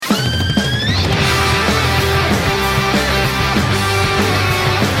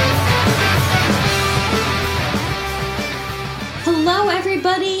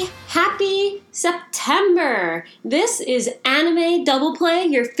Corner. This is Anime Double Play,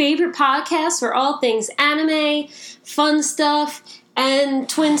 your favorite podcast for all things anime, fun stuff, and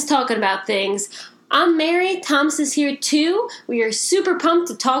twins talking about things. I'm Mary. Thomas is here too. We are super pumped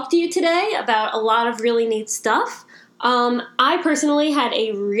to talk to you today about a lot of really neat stuff. I personally had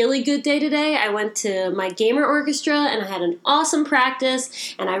a really good day today. I went to my gamer orchestra and I had an awesome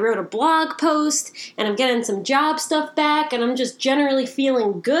practice and I wrote a blog post and I'm getting some job stuff back and I'm just generally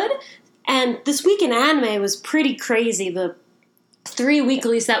feeling good. And this week in anime was pretty crazy. The 3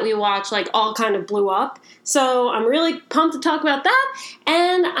 weeklies that we watched all kind of blew up. So I'm really pumped to talk about that.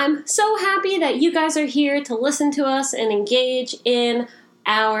 And I'm so happy that you guys are here to listen to us and engage in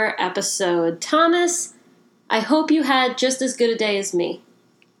our episode. Thomas, I hope you had just as good a day as me.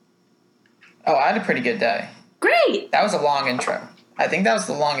 Oh, I had a pretty good day. Great! That was a long intro. I think that was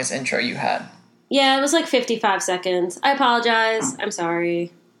the longest intro you had. Yeah, it was 55 seconds. I apologize. I'm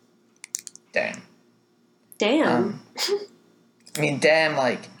sorry. Damn. Damn.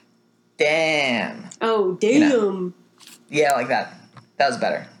 Damn. Oh, damn. You know? Yeah, like that. That was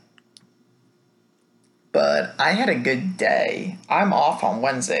better. But I had a good day. I'm off on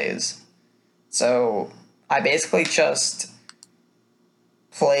Wednesdays. So I basically just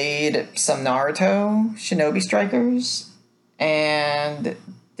played some Naruto, Shinobi Strikers, and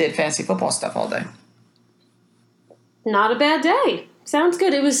did fantasy football stuff all day. Not a bad day. Sounds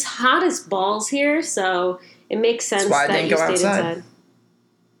good. It was hot as balls here, so it makes sense that you stayed inside.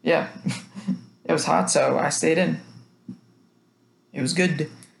 Yeah. It was hot, so I stayed in. It was good.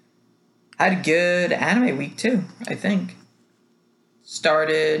 I had a good anime week, too, I think.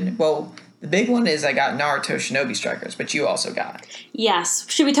 The big one is I got Naruto Shinobi Strikers, but you also got. Yes.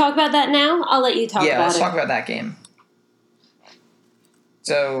 Should we talk about that now? I'll let you talk about it. Yeah, let's talk about that game.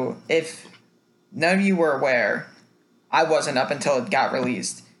 So, if none of you were aware, I wasn't up until it got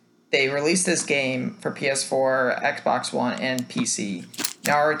released. They released this game for PS4, Xbox One, and PC.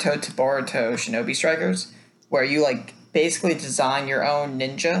 Naruto to Boruto Shinobi Strikers, where you basically design your own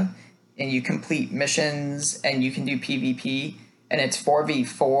ninja, and you complete missions, and you can do PvP. And it's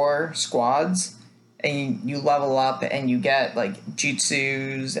 4v4 squads, and you level up, and you get,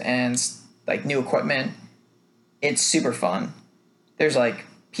 jutsus and, new equipment. It's super fun. There's,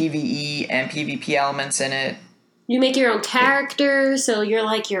 PvE and PvP elements in it. You make your own character, so you're,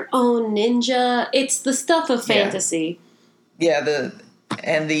 your own ninja. It's the stuff of fantasy. Yeah,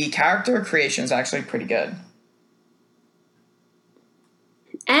 the character creation is actually pretty good.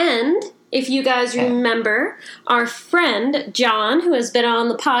 And if you guys remember, our friend John, who has been on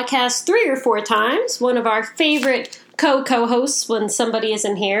the podcast 3 or 4 times, one of our favorite co-hosts when somebody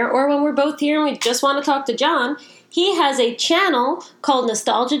isn't here, or when we're both here and we just want to talk to John, he has a channel called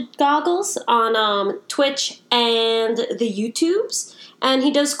Nostalgia Goggles on Twitch and the YouTubes. And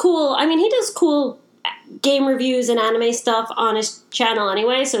he does cool game reviews and anime stuff on his channel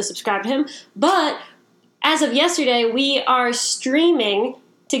anyway, so subscribe to him. But as of yesterday, we are streaming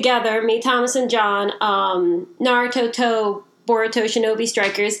together, me, Thomas, and John, Naruto to Boruto Shinobi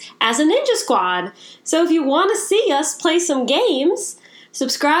Strikers as a ninja squad. So if you want to see us play some games,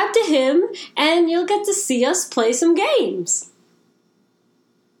 subscribe to him and you'll get to see us play some games.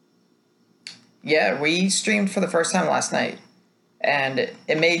 Yeah, we streamed for the first time last night. And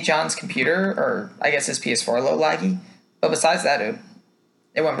it made John's computer, or I guess his PS4, a little laggy. But besides that,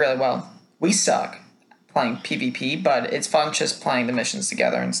 it went really well. We suck playing PvP, but it's fun just playing the missions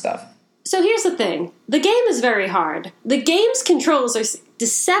together and stuff. So here's the thing. The game is very hard. The game's controls are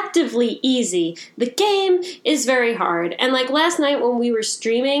deceptively easy. The game is very hard. And last night when we were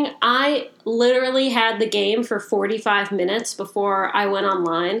streaming, I literally had the game for 45 minutes before I went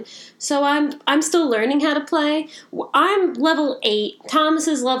online. So I'm still learning how to play. I'm level 8, Thomas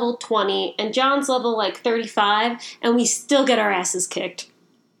is level 20, and John's level 35, and we still get our asses kicked.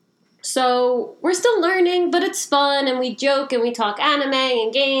 So we're still learning, but it's fun, and we joke, and we talk anime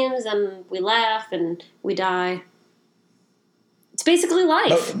and games, and we laugh, and we die. It's basically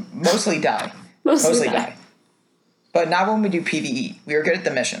life. Mostly die. Mostly die. But not when we do PvE. We are good at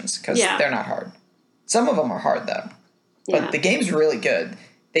the missions, because they're not hard. Some of them are hard, though. But the game's really good.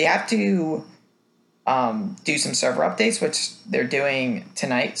 They have to do some server updates, which they're doing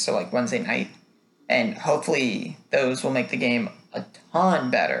tonight, so Wednesday night. And hopefully those will make the game a ton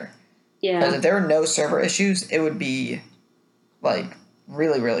better. Yeah. Because if there were no server issues, it would be,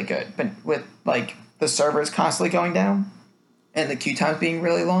 really, really good. But with, the servers constantly going down and the queue times being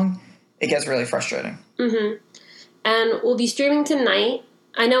really long, it gets really frustrating. Mm-hmm. And we'll be streaming tonight.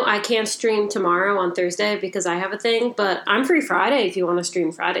 I know I can't stream tomorrow on Thursday because I have a thing, but I'm free Friday if you want to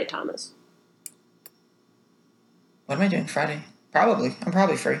stream Friday, Thomas. What am I doing Friday? Probably. I'm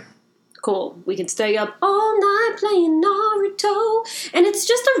probably free. cool. We can stay up all night playing Naruto. And it's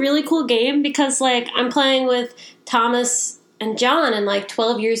just a really cool game because, like, I'm playing with Thomas and John, and, like,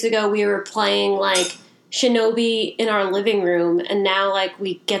 12 years ago we were playing, like, Shinobi in our living room, and now, like,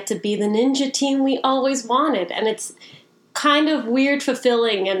 we get to be the ninja team we always wanted. And it's kind of weird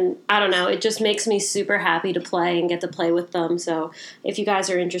fulfilling, and I don't know, it just makes me super happy to play and get to play with them. So if you guys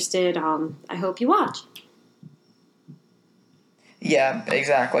are interested, I hope you watch. Yeah,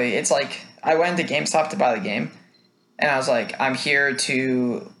 exactly. It's like, I went to GameStop to buy the game, and I was like, I'm here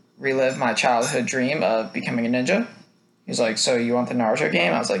to relive my childhood dream of becoming a ninja. He's like, so you want the Naruto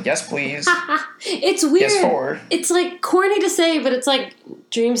game? I was like, yes, please. It's weird. PS4. It's, like, corny to say, but it's like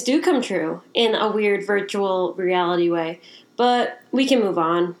dreams do come true in a weird virtual reality way. But we can move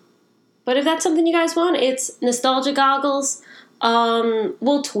on. But if that's something you guys want, it's Nostalgia Goggles.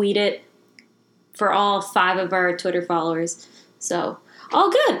 We'll tweet it for all 5 of our Twitter followers. So,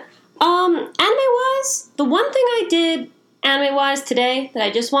 all good. Anime-wise, the one thing I did anime-wise today that I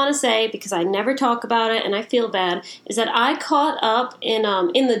just want to say, because I never talk about it and I feel bad, is that I caught up in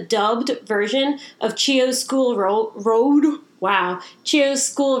the dubbed version of Chiyo's School Road. Wow. Chiyo's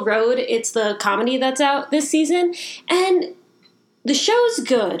School Road. It's the comedy that's out this season. And the show's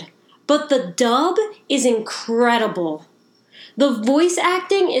good, but the dub is incredible. The voice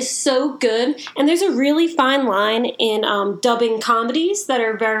acting is so good, and there's a really fine line in dubbing comedies that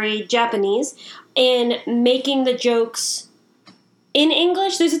are very Japanese in making the jokes in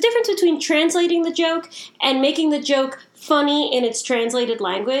English. There's a difference between translating the joke and making the joke funny in its translated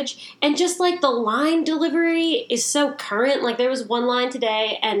language. And just, like, the line delivery is so current. Like, there was one line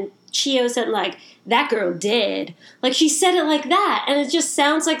today, and Chiyo said, like, that girl did. Like, she said it like that, and it just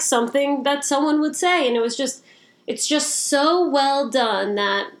sounds like something that someone would say. And it's just so well done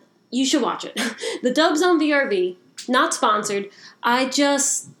that you should watch it. The dub's on VRV, not sponsored. I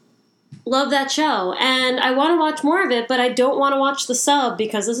just love that show, and I want to watch more of it, but I don't want to watch the sub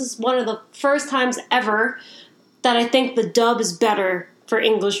because this is one of the first times ever that I think the dub is better for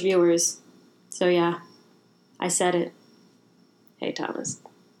English viewers. So yeah, I said it. Hey, Thomas.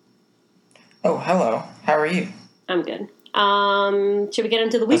 Oh, hello. How are you? I'm good. Should we get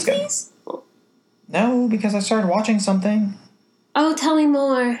into the weeklies? No, because I started watching something. Oh, tell me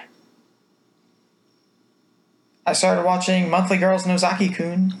more. I started watching Monthly Girls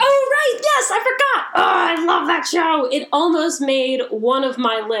Nozaki-kun. Oh, right, yes, I forgot. Oh, I love that show. It almost made one of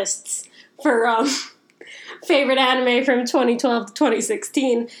my lists for favorite anime from 2012 to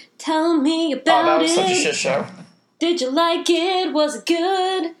 2016. Tell me about it. Oh, that was such a shit show. Did you like it? Was it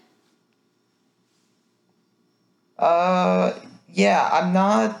good? Yeah, I'm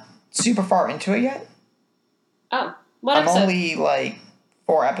not super far into it yet. Oh, what episode? I'm only, like,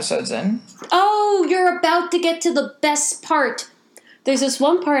 4 episodes in. Oh, you're about to get to the best part. There's this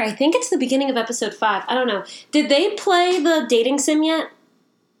one part, I think it's the beginning of episode 5. I don't know. Did they play the dating sim yet?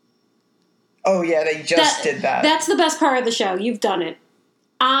 Oh, yeah, they just did that. That's the best part of the show. You've done it.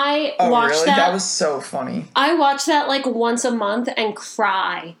 I watched really? that. That was so funny. I watch that like once a month and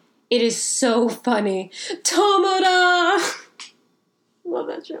cry. It is so funny. Tomoda! Love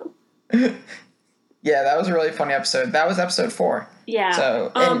that show. Yeah, that was a really funny episode. That was episode 4. Yeah.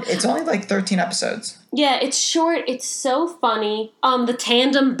 So, and it's only like 13 episodes. Yeah, it's short. It's so funny. The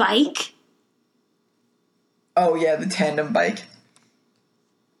tandem bike. Oh, yeah, the tandem bike.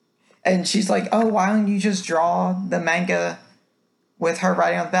 And she's like, oh, why don't you just draw the manga with her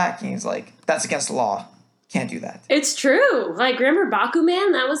riding on the back? And he's like, that's against the law. Can't do that. It's true. Like, remember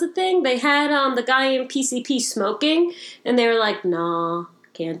Bakuman? That was a thing. They had the guy in PCP smoking, and they were like, nah,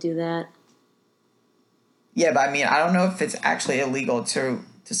 can't do that. Yeah, but I mean, I don't know if it's actually illegal to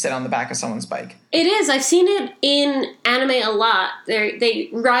sit on the back of someone's bike. It is. I've seen it in anime a lot. They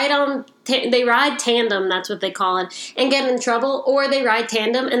ride tandem, that's what they call it, and get in trouble, or they ride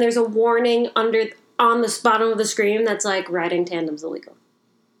tandem and there's a warning on the bottom of the screen that's like, riding tandem's illegal.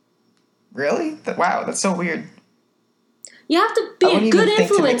 Really? Wow, that's so weird. You have to be a good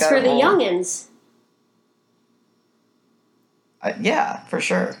influence for the youngins. Yeah, for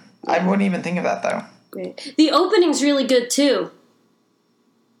sure. Yeah. I wouldn't even think of that, though. Great. The opening's really good, too.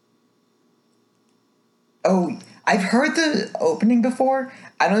 Oh, I've heard the opening before.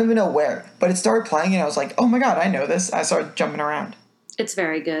 I don't even know where. But it started playing and I was like, oh my god, I know this. I started jumping around. It's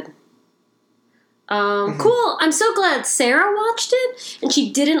very good. Cool. I'm so glad Sarah watched it and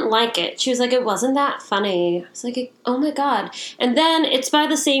she didn't like it. She was like, it wasn't that funny. I was like, oh my god. And then it's by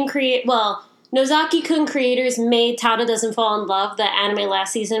the same Nozaki-kun creators made Tada Doesn't Fall in Love, the anime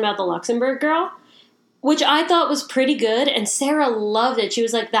last season about the Luxembourg girl, which I thought was pretty good, and Sarah loved it. She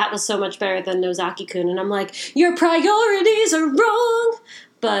was like, that was so much better than Nozaki-kun. And I'm like, your priorities are wrong!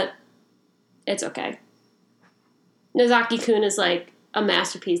 But It's okay. Nozaki-kun is like a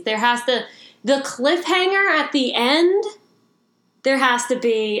masterpiece. The cliffhanger at the end, there has to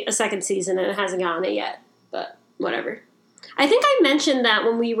be a second season, and it hasn't gotten it yet. But whatever. I think I mentioned that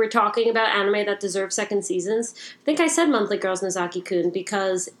when we were talking about anime that deserve second seasons. I think I said Monthly Girls Nozaki-kun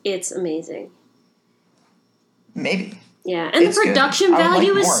because it's amazing. Maybe. Yeah, and the production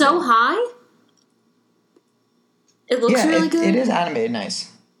value is so high. It looks really good. It is animated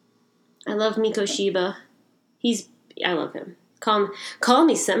nice. I love Miko Shiba. I love him. Call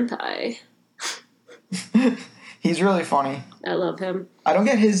me senpai. He's really funny. I love him. I don't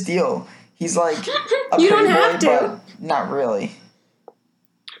get his deal. He's like a you pretty don't have boy, to. But not really.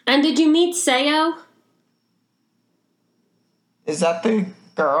 And did you meet Seo? Is that the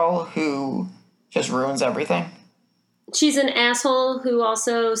girl who just ruins everything? She's an asshole who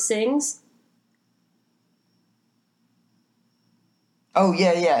also sings. Oh,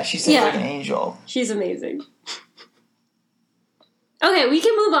 yeah. She sings like an angel. She's amazing. Okay, we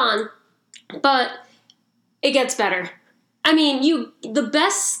can move on. But it gets better. I mean, the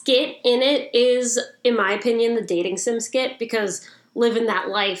best skit in it is, in my opinion, the dating sim skit, because living that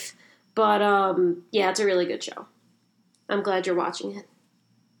life. But, yeah, it's a really good show. I'm glad you're watching it.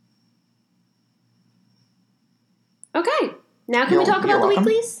 Okay, now can we talk about the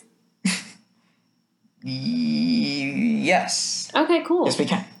weeklies? Yes. Okay, cool. Yes, we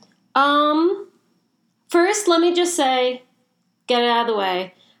can. First, let me just say, get it out of the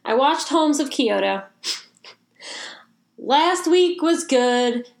way. I watched Homes of Kyoto. Last week was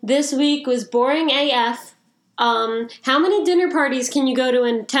good. This week was boring AF. How many dinner parties can you go to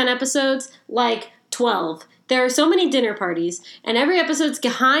in 10 episodes? Like 12. There are so many dinner parties, and every episode's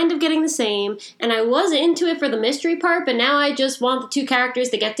kind of getting the same, and I was into it for the mystery part, but now I just want the two characters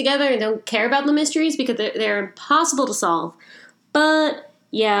to get together and don't care about the mysteries because they're impossible to solve. But,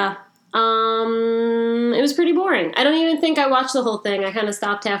 yeah, it was pretty boring. I don't even think I watched the whole thing. I kind of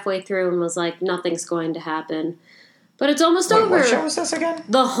stopped halfway through and was like, nothing's going to happen. But it's almost over. What show was this again?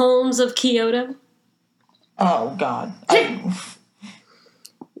 The Homes of Kyoto. Oh, God.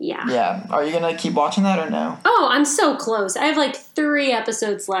 Yeah. Yeah. Are you going to keep watching that or no? Oh, I'm so close. I have like 3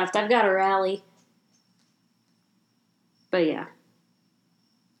 episodes left. I've got to rally. But yeah.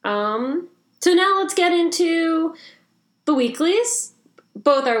 So now let's get into the weeklies.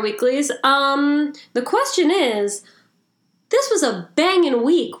 Both our weeklies. The question is, this was a banging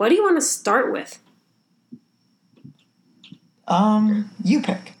week. What do you want to start with? You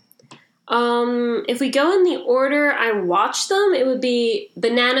pick. If we go in the order I watched them, it would be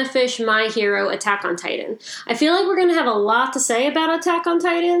Banana Fish, My Hero, Attack on Titan. I feel like we're going to have a lot to say about Attack on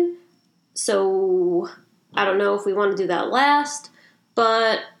Titan, so I don't know if we want to do that last,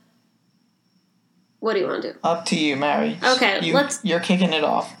 but what do you want to do? Up to you, Mary. Okay, you're kicking it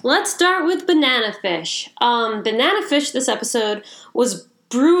off. Let's start with Banana Fish. Banana Fish this episode was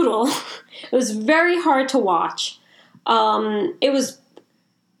brutal. It was very hard to watch.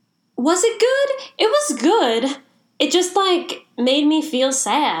 Was it good? It was good. It just, like, made me feel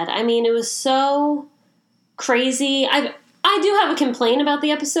sad. I mean, it was so crazy. I do have a complaint about the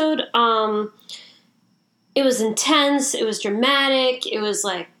episode. It was intense. It was dramatic. It was,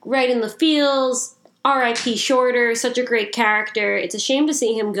 like, right in the feels. R.I.P. Shorter, such a great character. It's a shame to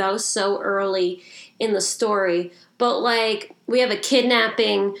see him go so early in the story. But, like, we have a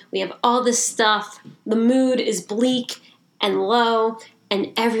kidnapping. We have all this stuff. The mood is bleak and low.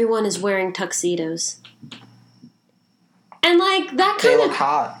 And everyone is wearing tuxedos. And, like, that kind of...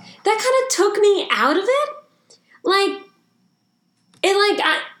 hot. That kind of took me out of it. Like,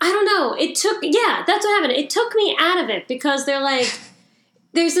 I don't know. Yeah, that's what happened. It took me out of it because they're like,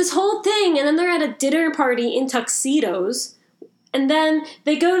 there's this whole thing, and then they're at a dinner party in tuxedos. And then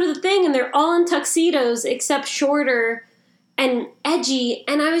they go to the thing, and they're all in tuxedos except Shorter and Edgy.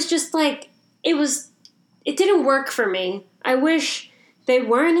 And I was just like, it didn't work for me. I wish... they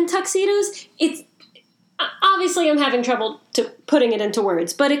weren't in tuxedos. It's obviously I'm having trouble putting it into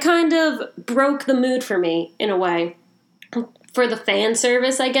words, but it kind of broke the mood for me in a way. For the fan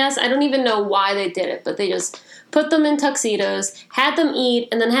service, I guess. I don't even know why they did it, but they just put them in tuxedos, had them eat,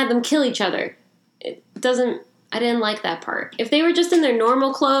 and then had them kill each other. I didn't like that part. If they were just in their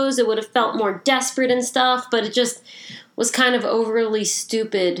normal clothes, it would have felt more desperate and stuff, but it just was kind of overly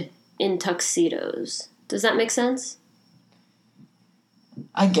stupid in tuxedos. Does that make sense?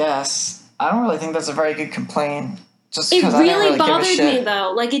 I guess. I don't really think that's a very good complaint. Just it really I didn't really bothered me,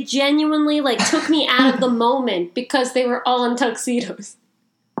 though. Like, it genuinely, like, took me out of the moment because they were all in tuxedos.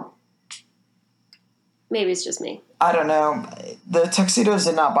 Maybe it's just me. I don't know. The tuxedos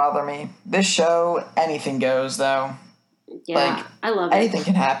did not bother me. This show, anything goes, though. Yeah, I love it. Anything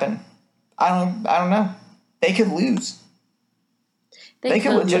can happen. I don't know. They could lose. They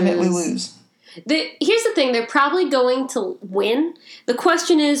could legitimately lose. Here's the thing. They're probably going to win. The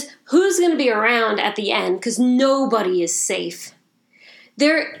question is, who's going to be around at the end? Because nobody is safe.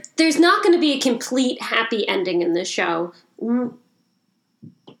 There's not going to be a complete happy ending in this show.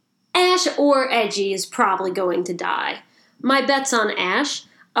 Ash or Edgy is probably going to die. My bet's on Ash.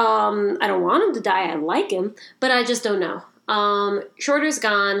 I don't want him to die. I like him. But I just don't know. Shorter's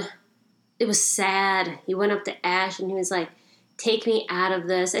gone. It was sad. He went up to Ash and he was like, take me out of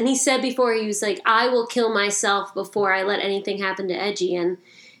this. And he said before, he was like, I will kill myself before I let anything happen to Edgy. And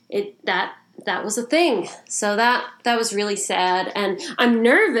that was a thing. So that was really sad. And I'm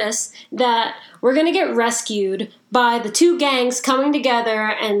nervous that we're going to get rescued by the two gangs coming together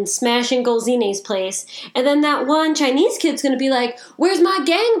and smashing Golzine's place. And then that one Chinese kid's going to be like, where's my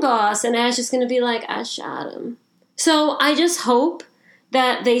gang boss? And Ash is going to be like, I shot him. So I just hope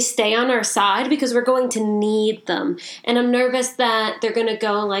that they stay on our side because we're going to need them. And I'm nervous that they're going to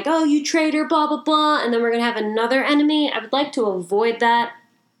go like, oh, you traitor, blah, blah, blah. And then we're going to have another enemy. I would like to avoid that.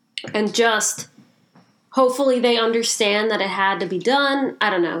 And just hopefully they understand that it had to be done. I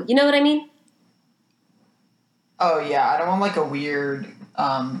don't know. You know what I mean? Oh, yeah. I don't want like a weird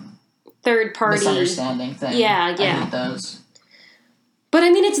third party misunderstanding thing. Yeah. I hate those. But I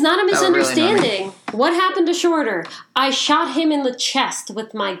mean, it's not a misunderstanding. Really what happened to Shorter? I shot him in the chest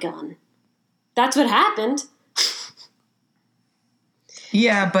with my gun. That's what happened.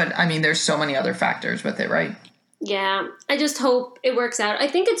 Yeah, but I mean, there's so many other factors with it, right? Yeah, I just hope it works out. I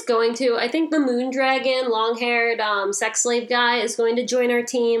think it's going to. I think the Moondragon, long-haired sex slave guy is going to join our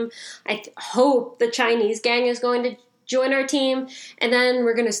team. I hope the Chinese gang is going to join our team. And then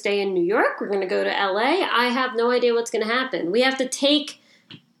we're going to stay in New York. We're going to go to LA. I have no idea what's going to happen. We have to take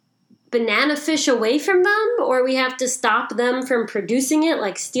banana fish away from them, or we have to stop them from producing it,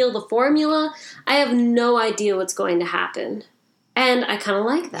 like steal the formula. I have no idea what's going to happen. And I kind of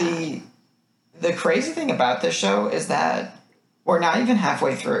like that. The crazy thing about this show is that we're not even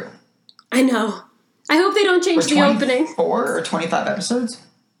halfway through. I know. I hope they don't change the opening. 24 or 25 episodes?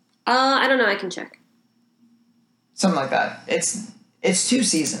 I don't know. I can check. Something like that. It's 2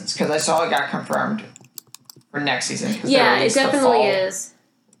 seasons, because I saw it got confirmed for next season. Yeah, it definitely is.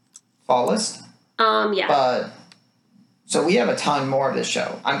 Fall list? Yeah. But, so we have a ton more of this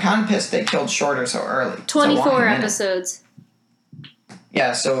show. I'm kind of pissed they killed Shorter so early. 24 episodes.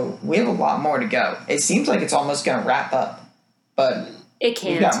 Yeah, so we have a lot more to go. It seems like it's almost going to wrap up, but it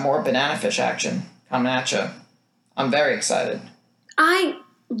can't. We've got more banana fish action coming at you. I'm very excited. I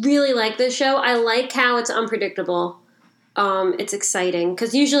really like this show. I like how it's unpredictable. It's exciting,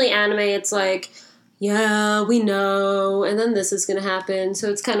 because usually anime, it's like, yeah, we know, and then this is going to happen, so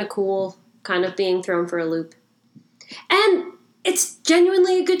it's kind of cool, kind of being thrown for a loop. And it's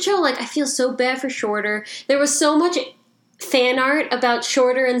genuinely a good show. Like, I feel so bad for Shorter. There was so much fan art about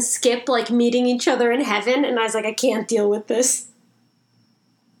Shorter and Skip, like, meeting each other in heaven, and I was like, I can't deal with this.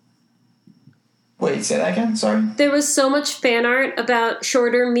 Wait, say that again? Sorry? There was so much fan art about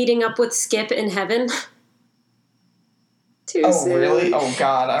Shorter meeting up with Skip in heaven. Too soon. Really? Oh,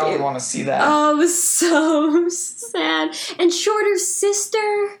 God, I don't want to see that. Oh, it was so sad. And Shorter's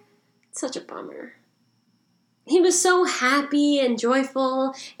sister, such a bummer. He was so happy and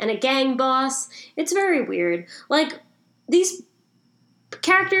joyful and a gang boss. It's very weird. Like, these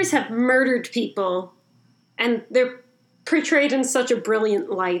characters have murdered people, and they're portrayed in such a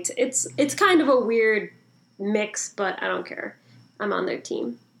brilliant light. It's kind of a weird mix, but I don't care. I'm on their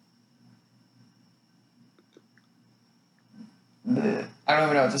team. I don't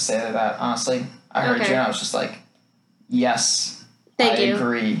even know what to say to that, honestly. I heard you and I was just like, yes, Thank you.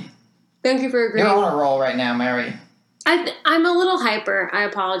 Agree. Thank you for agreeing. You're on a roll right now, Mary. I'm a little hyper. I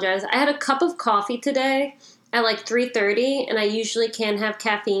apologize. I had a cup of coffee today at like 3:30, and I usually can't have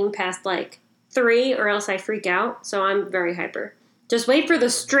caffeine past like 3 or else I freak out, so I'm very hyper. Just wait for the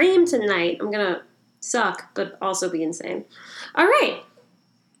stream tonight. I'm gonna suck, but also be insane. All right.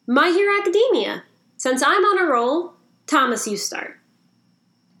 My Hero Academia. Since I'm on a roll, Thomas, you start.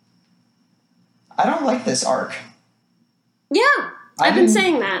 I don't like this arc. Yeah, I've been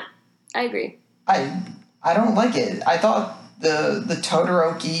saying that. I agree. I don't like it. I thought the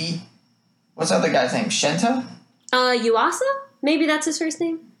Todoroki, what's the other guy's name? Shenta? Yuasa? Maybe that's his first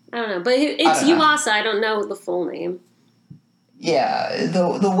name? I don't know. But it's Yuasa. I don't know the full name. Yeah,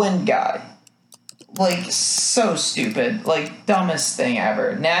 the wind guy. Like, so stupid. Like, dumbest thing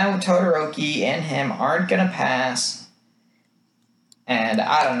ever. Now Todoroki and him aren't gonna pass. And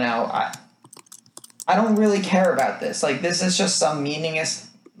I don't know. I don't really care about this. Like, this is just some meaningless...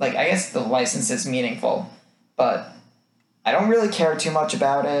 Like, I guess the license is meaningful, but I don't really care too much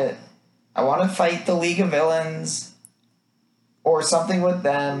about it. I want to fight the League of Villains or something with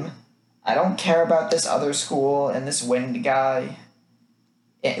them. I don't care about this other school and this Wind guy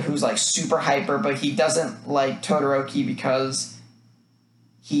who's like super hyper, but he doesn't like Todoroki because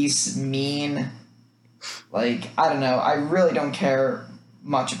he's mean. Like, I don't know. I really don't care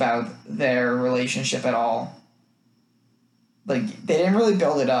much about their relationship at all. Like, they didn't really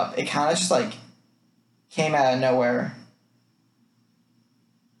build it up. It kind of just, like, came out of nowhere.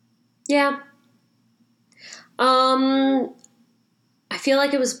 Yeah. I feel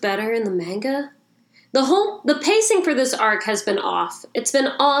like it was better in the manga. The pacing for this arc has been off. It's been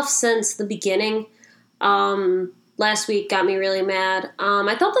off since the beginning. Last week got me really mad.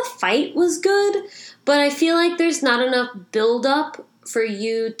 I thought the fight was good, but I feel like there's not enough build-up for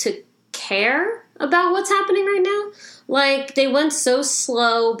you to care about what's happening right now. Like, they went so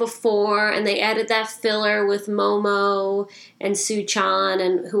slow before, and they added that filler with Momo and Su-chan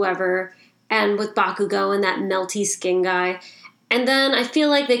and whoever, and with Bakugo and that melty skin guy. And then I feel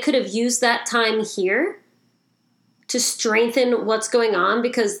like they could have used that time here to strengthen what's going on,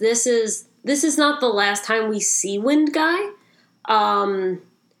 because this is not the last time we see Wind Guy.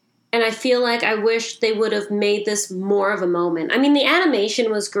 And I feel like I wish they would have made this more of a moment. I mean, the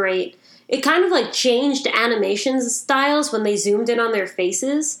animation was great. It kind of like changed animation styles when they zoomed in on their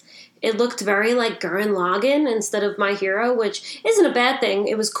faces. It looked very like Gurren Lagann instead of My Hero, which isn't a bad thing.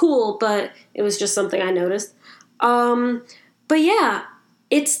 It was cool, but it was just something I noticed. But yeah,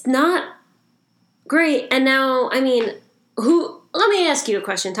 it's not great. And now, I mean, let me ask you a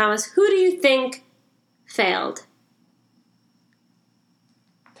question, Thomas. Who do you think failed?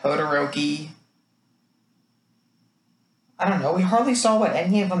 Todoroki. I don't know. We hardly saw what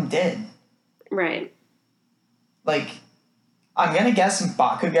any of them did. Right. Like, I'm going to guess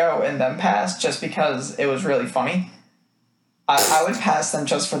Bakugo and them pass just because it was really funny. I would pass them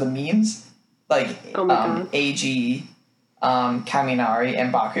just for the memes. Like, AG, Kaminari,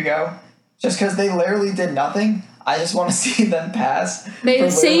 and Bakugo. Just because they literally did nothing. I just want to see them pass. They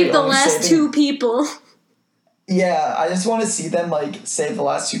saved the last two people. Yeah, I just want to see them, like, save the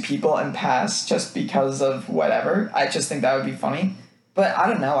last two people and pass just because of whatever. I just think that would be funny. But I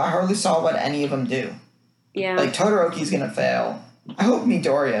don't know. I hardly saw what any of them do. Yeah. Like, Todoroki's going to fail. I hope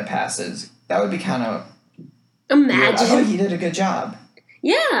Midoriya passes. That would be kind of... Imagine. Weird. I thought he did a good job.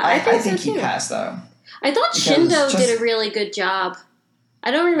 Yeah, I think so too. He passed, though. I thought Shindo did a really good job.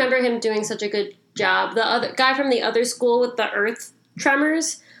 I don't remember him doing such a good job. The other guy from the other school with the earth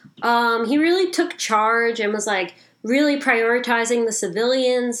tremors, he really took charge and was, like, really prioritizing the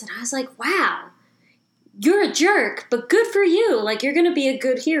civilians. And I was like, wow, you're a jerk, but good for you. Like, you're going to be a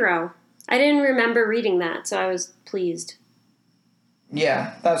good hero. I didn't remember reading that, so I was pleased.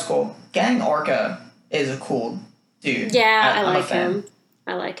 Yeah, that's cool. Gang Orca is a cool dude. Yeah, I like him.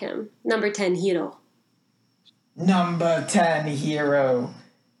 I like him. Number 10 hero. Number 10 hero.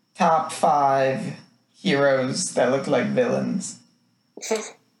 Top 5 heroes that look like villains.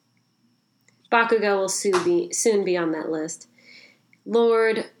 Bakugo will soon be on that list.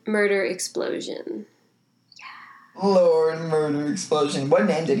 Lord Murder Explosion. Yeah. Lord Murder Explosion. What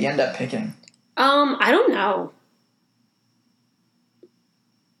name did he end up picking? I don't know.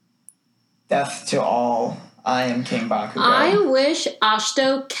 Death to all. I am King Bakugo. I wish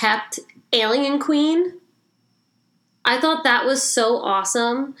Ashito kept Alien Queen. I thought that was so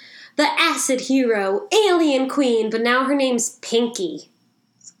awesome. The acid hero, Alien Queen, but now her name's Pinky.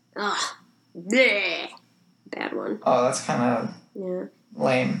 Ugh. Bleh. Bad one. Oh, that's kind of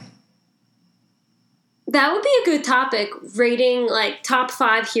lame. That would be a good topic, rating like top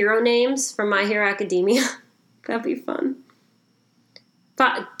 5 hero names from My Hero Academia. That'd be fun.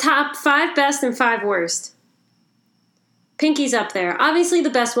 Top 5 best and 5 worst. Pinky's up there. Obviously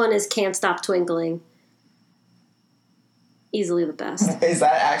the best one is Can't Stop Twinkling. Easily the best. Is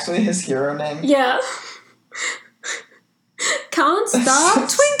that actually his hero name? Yeah. Can't stop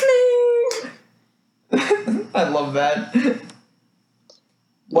twinkling. I love that.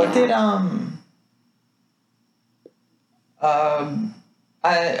 What did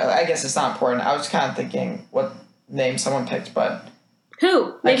I guess it's not important. I was kind of thinking what name someone picked, but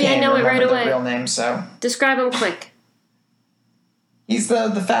who? Maybe I know it right away. The real name, so describe him quick. He's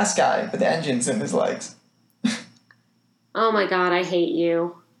the fast guy with the engines in his legs. Oh my god, I hate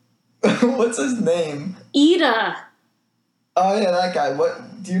you. What's his name? Ida. Oh yeah, that guy.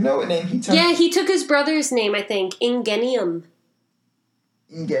 What? Do you know what name he took? Yeah, he took his brother's name, I think. Ingenium.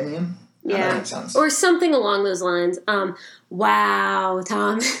 Ingenium? Yeah. That makes sense. Or something along those lines. Wow,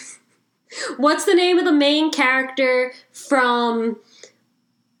 Tom. What's the name of the main character from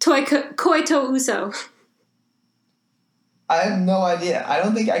Koito Uso? I have no idea. I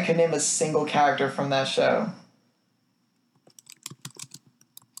don't think I could name a single character from that show.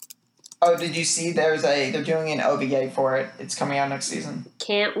 Oh, did you see they're doing an OVA for it. It's coming out next season.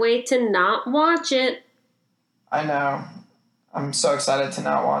 Can't wait to not watch it. I know. I'm so excited to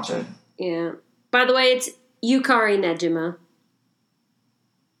not watch it. Yeah. By the way, it's Yukari Nejima.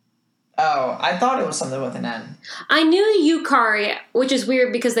 Oh, I thought it was something with an N. I knew Yukari, which is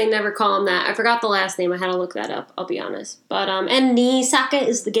weird because they never call him that. I forgot the last name. I had to look that up, I'll be honest. But, and Nisaka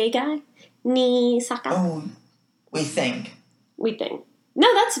is the gay guy. Nisaka. Oh, we think. We think. No,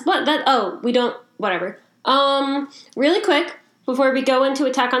 we don't, whatever. Really quick, before we go into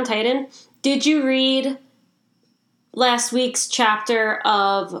Attack on Titan, did you read last week's chapter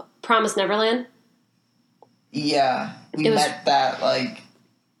of Promised Neverland? Yeah, we met that,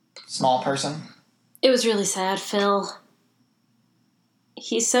 small person. It was really sad, Phil.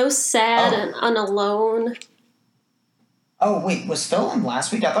 He's so sad and alone. Oh, wait, was Phil on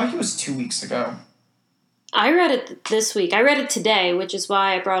last week? I thought he was 2 weeks ago. I read it this week. I read it today, which is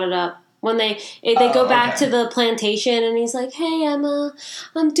why I brought it up. When they go back to the plantation, and he's like, "Hey, Emma,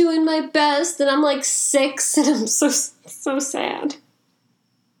 I'm doing my best," and I'm like 6, and I'm so sad.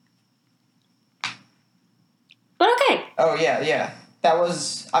 But okay. Oh yeah. That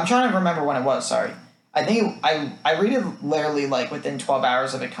was. I'm trying to remember when it was. Sorry, I think I read it literally within 12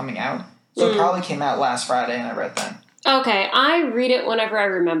 hours of it coming out, so it probably came out last Friday, and I read that. Okay, I read it whenever I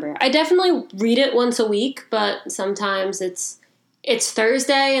remember. I definitely read it once a week, but sometimes it's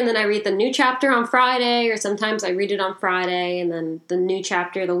Thursday and then I read the new chapter on Friday, or sometimes I read it on Friday and then the new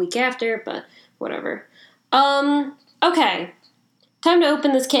chapter the week after, but whatever. Okay. Time to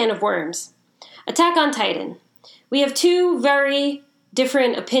open this can of worms. Attack on Titan. We have 2 very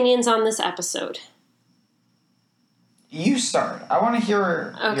different opinions on this episode. You start. I want to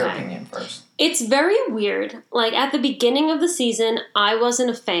hear your opinion first. It's very weird. At the beginning of the season, I wasn't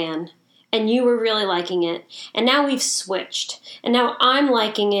a fan, and you were really liking it. And now we've switched. And now I'm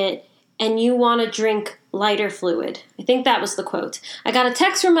liking it, and you want to drink lighter fluid. I think that was the quote. I got a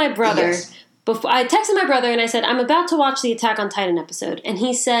text from my brother. Yes. I texted my brother, and I said, I'm about to watch the Attack on Titan episode. And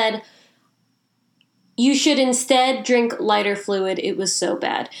he said, you should instead drink lighter fluid. It was so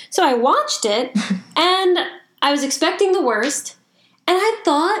bad. So I watched it, and I was expecting the worst, and I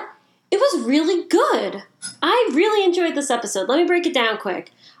thought it was really good. I really enjoyed this episode. Let me break it down quick.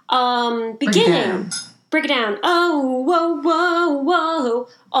 Beginning. Break it down. Oh, whoa, whoa, whoa.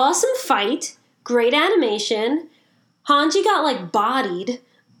 Awesome fight. Great animation. Hanji got, bodied.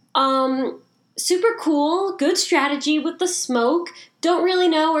 Super cool. Good strategy with the smoke. Don't really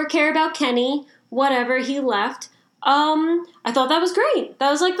know or care about Kenny. Whatever, he left. I thought that was great.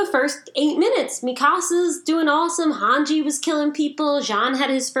 That was the first 8 minutes. Mikasa's doing awesome. Hanji was killing people. Jean had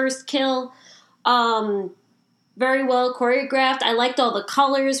his first kill. Very well choreographed. I liked all the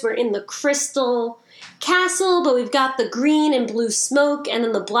colors. We're in the crystal castle, but we've got the green and blue smoke and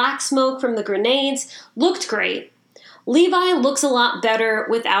then the black smoke from the grenades. Looked great. Levi looks a lot better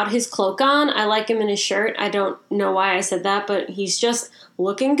without his cloak on. I like him in his shirt. I don't know why I said that, but he's just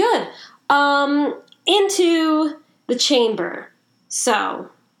looking good. Into the chamber. So,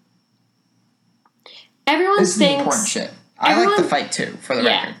 everyone this thinks... is important shit. I like the fight, too, for the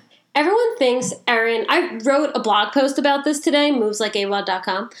record. Everyone thinks Eren... I wrote a blog post about this today,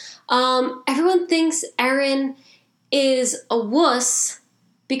 movesLikeAWOD.com. Everyone thinks Eren is a wuss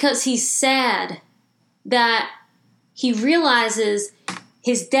because he's sad that he realizes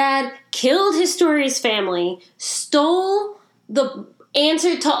his dad killed Historia's family, stole the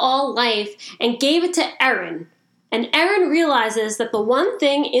answer to all life, and gave it to Eren. And Eren realizes that the one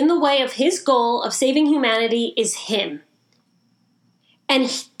thing in the way of his goal of saving humanity is him. And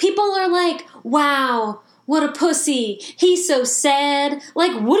people are like, wow, what a pussy. He's so sad.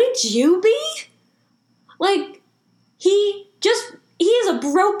 Wouldn't you be? He is a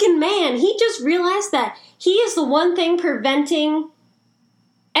broken man. He just realized that he is the one thing preventing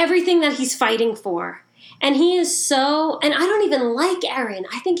everything that he's fighting for. And he is so, and I don't even like Eren.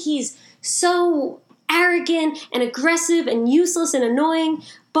 I think he's so arrogant and aggressive and useless and annoying,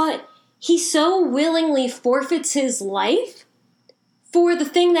 but he so willingly forfeits his life for the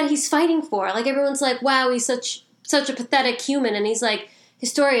thing that he's fighting for. Everyone's like, wow, he's such a pathetic human. And he's like,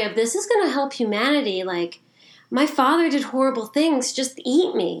 Historia, if this is going to help humanity, my father did horrible things. Just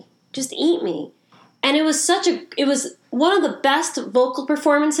eat me. Just eat me. And it was one of the best vocal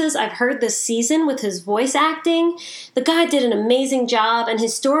performances I've heard this season with his voice acting. The guy did an amazing job, and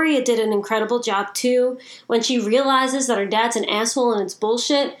Historia did an incredible job too. When she realizes that her dad's an asshole and it's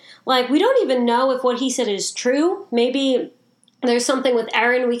bullshit, we don't even know if what he said is true. Maybe There's something with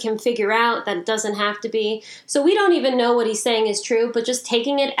Eren we can figure out that it doesn't have to be. So we don't even know what he's saying is true, but just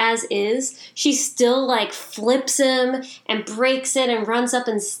taking it as is, she still like flips him and breaks it and runs up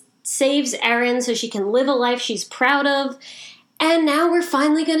and saves Eren so she can live a life she's proud of. And now we're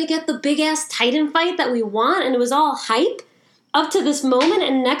finally going to get the big-ass Titan fight that we want, and it was all hype up to this moment,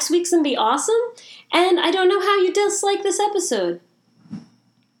 and next week's going to be awesome. And I don't know how you dislike this episode.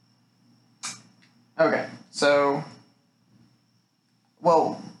 Okay, so...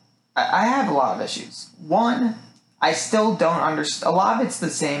 Well, I have a lot of issues. One, I still don't understand... A lot of it's the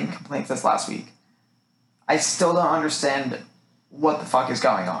same complaints as last week. I still don't understand what the fuck is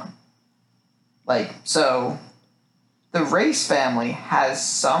going on. Like, so... The Race family has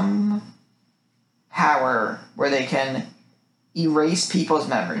some power where they can erase people's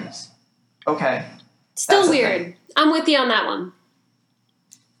memories. Okay. Still weird. I'm with you on that one.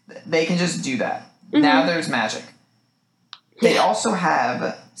 They can just do that. Mm-hmm. Now there's magic. They also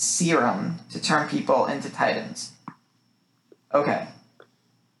have serum to turn people into Titans. Okay.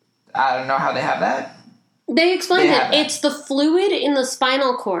 I don't know how they have that. They explained it. It's the fluid in the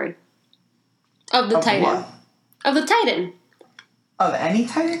spinal cord of the Titan. What? Of the Titan. Of any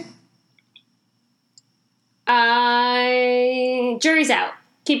Titan? Jury's out.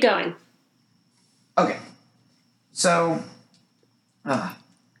 Keep going. Okay. So...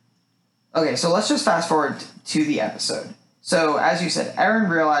 okay, so let's just fast forward to the episode. So, as you said, Eren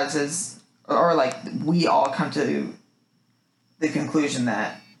realizes, or like, we all come to the conclusion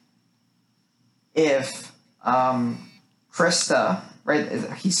that if Krista, right,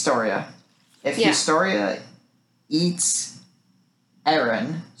 Historia, if Historia eats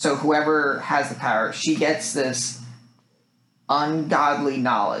Eren, so whoever has the power, she gets this ungodly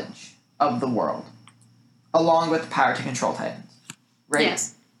knowledge of the world, along with the power to control Titans, right?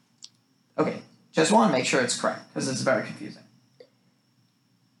 Yes. Okay. Just want to make sure it's correct, because it's very confusing.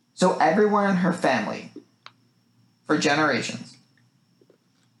 So everyone in her family, for generations,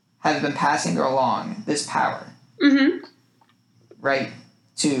 has been passing along this power. Mm-hmm. Right?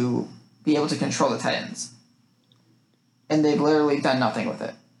 To be able to control the Titans. And they've literally done nothing with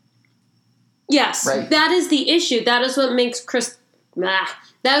it. Yes. Right? That is the issue. That is what makes that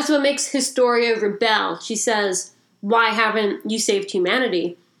is what makes Historia rebel. She says, why haven't you saved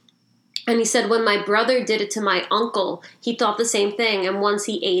humanity? And he said, when my brother did it to my uncle, he thought the same thing. And once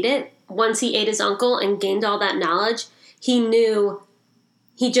he ate his uncle and gained all that knowledge, he knew,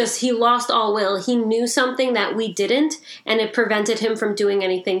 he lost all will. He knew something that we didn't, and it prevented him from doing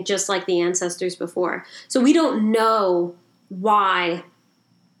anything just like the ancestors before. So we don't know why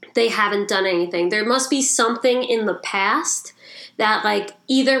they haven't done anything. There must be something in the past that like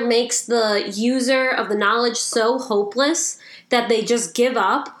either makes the user of the knowledge so hopeless that they just give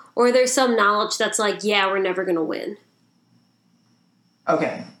up, or there's some knowledge that's like, yeah, we're never going to win.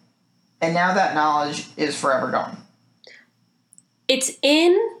 Okay. And now that knowledge is forever gone. It's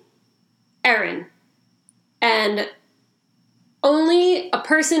in Eren. And only a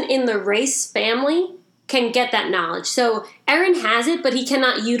person in the Race family can get that knowledge. So Eren has it, but he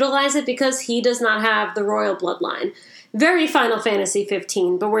cannot utilize it because he does not have the royal bloodline. Very Final Fantasy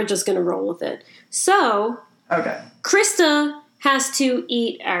 15, but we're just going to roll with it. So, okay. Krista has to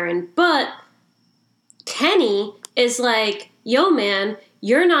eat Eren, but Kenny is like, yo man,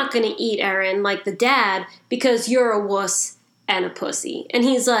 you're not gonna eat Eren like the dad because you're a wuss and a pussy. And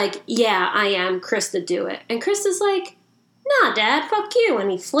he's like, yeah, I am. Krista, do it. And Krista's like, nah, dad, fuck you.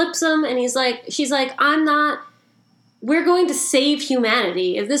 And he flips him, and she's like, I'm not, we're going to save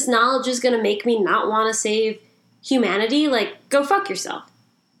humanity. If this knowledge is gonna make me not want to save humanity, like, go fuck yourself.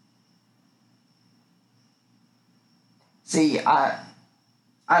 See, I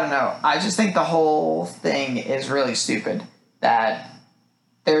don't know. I just think the whole thing is really stupid. That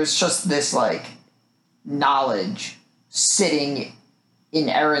there's just this, like, knowledge sitting in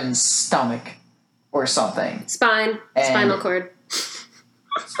Eren's stomach or something. Spinal cord.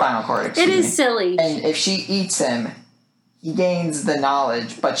 Spinal cord, excuse me. It is silly. And if she eats him, he gains the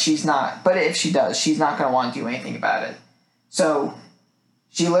knowledge, but if she does, she's not going to want to do anything about it. So,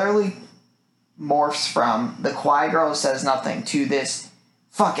 she literally morphs from the quiet girl who says nothing to this,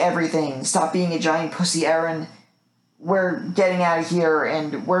 fuck everything, stop being a giant pussy, Eren, we're getting out of here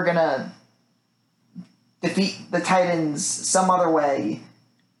and we're gonna defeat the Titans some other way.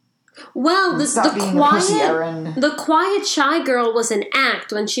 Well, the quiet shy girl was an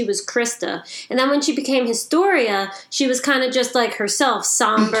act when she was Krista, and then when she became Historia, she was kind of just like herself,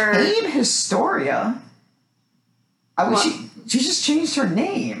 somber. Became Historia? She just changed her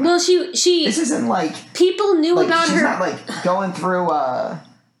name. Well, she. This isn't like people knew like, about she's her. She's not like going through a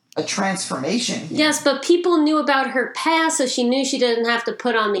a transformation here. Yes, but people knew about her past, so she knew she didn't have to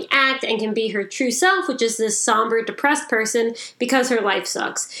put on the act and can be her true self, which is this somber, depressed person, because her life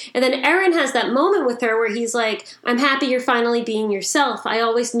sucks. And then Eren has that moment with her where he's like, I'm happy you're finally being yourself. I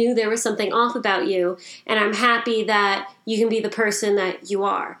always knew there was something off about you, and I'm happy that you can be the person that you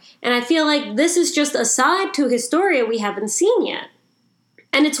are. And I feel like this is just a side to Historia we haven't seen yet.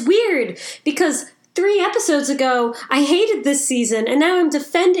 And it's weird, because 3 episodes ago, I hated this season, and now I'm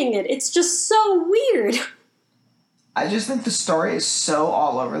defending it. It's just so weird. I just think the story is so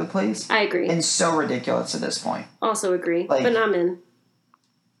all over the place. I agree. And so ridiculous at this point. Also agree, Like, but I'm in.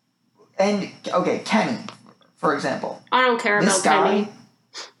 And, okay, Kenny, for example. I don't care This about guy, Kenny.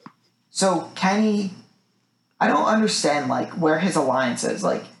 So, Kenny, I don't understand, like, where his alliance is.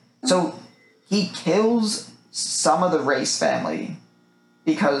 Like, so, he kills some of the race family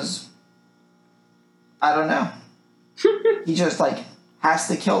because... I don't know. He just, like, has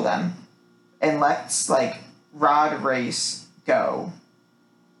to kill them and lets, like, Rod Race go.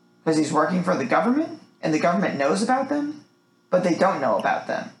 Because he's working for the government, and the government knows about them, but they don't know about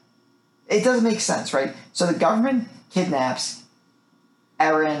them. It doesn't make sense, right? So the government kidnaps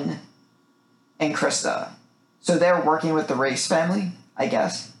Eren and Krista. So they're working with the Race family, I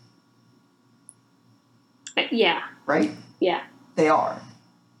guess. Yeah. Right? Yeah. They are.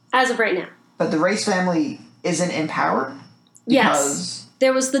 As of right now. But the Race family isn't in power? Yes.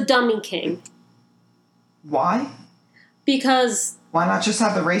 There was the Dummy King. Why? Because... Why not just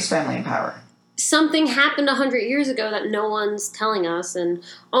have the Race family in power? Something happened 100 years ago that no one's telling us, and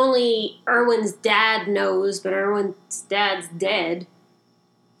only Erwin's dad knows, but Erwin's dad's dead.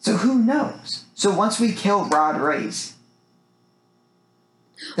 So who knows? So once we kill Rod Race,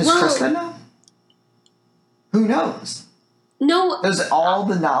 does Krista know? Who knows? No. Does all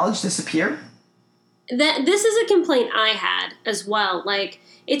the knowledge disappear? This is a complaint I had as well. Like,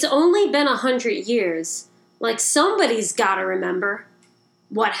 it's only been 100 years. Like, somebody's got to remember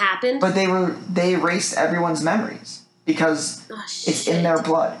what happened. But they erased everyone's memories because it's in their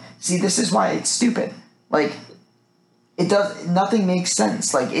blood. See, this is why it's stupid. Like, nothing makes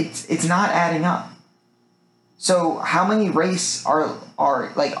sense. Like, it's not adding up. So how many race are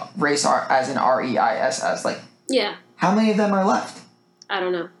like race are as in REISS? Like, yeah. How many of them are left? I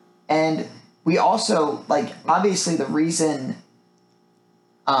don't know. And we also, like, obviously the reason,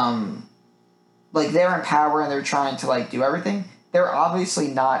 like, they're in power and they're trying to, like, do everything, they're obviously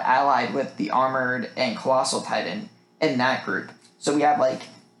not allied with the Armored and Colossal Titan in that group. So we have, like,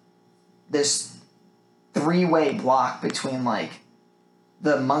 this 3-way block between, like,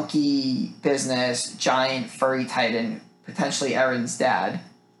 the monkey business, giant furry titan, potentially Eren's dad.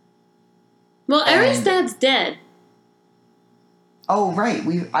 Well, Eren's dad's dead. Oh, right.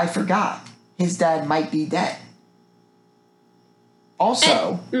 I forgot. His dad might be dead.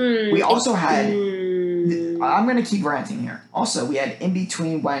 Also, we also had... I'm going to keep ranting here. Also, we had in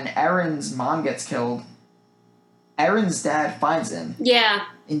between when Eren's mom gets killed, Eren's dad finds him. Yeah.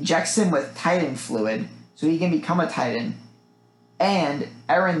 Injects him with Titan fluid so he can become a Titan. And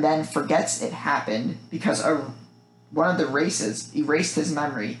Eren then forgets it happened because one of the races erased his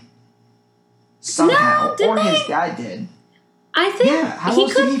memory. Somehow. No, his dad did. I think how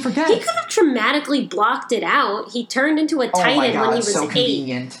else did he forget? He could have traumatically blocked it out. He turned into a Titan when he was so 8.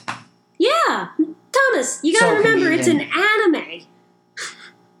 Convenient. Yeah. Thomas, you gotta remember, it's an anime.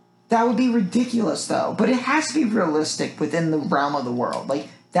 That would be ridiculous, though. But it has to be realistic within the realm of the world. Like,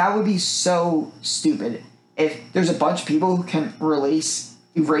 that would be so stupid. If there's a bunch of people who can erase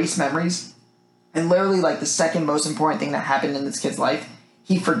memories, and literally, like, the second most important thing that happened in this kid's life,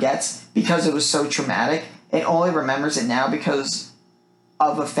 he forgets because it was so traumatic, and only remembers it now because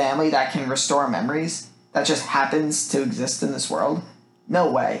of a family that can restore memories that just happens to exist in this world.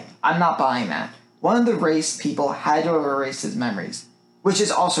 No way. I'm not buying that. One of the race people had to erase his memories, which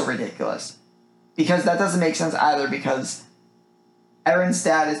is also ridiculous. Because that doesn't make sense either, because Eren's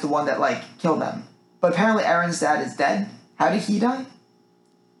dad is the one that, like, killed them. But apparently Eren's dad is dead. How did he die?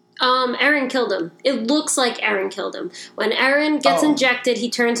 Eren killed him. It looks like Eren killed him. When Eren gets injected, he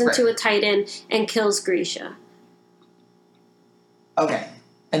turns into a Titan and kills Grisha. Okay.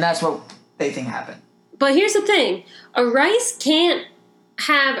 And that's what they think happened. But here's the thing. Rice can't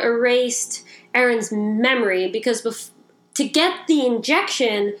have erased Eren's memory because to get the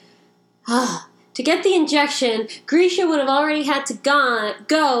injection, Grisha would have already had to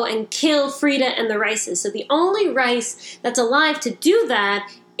go and kill Frida and the Rices. So the only Rice that's alive to do that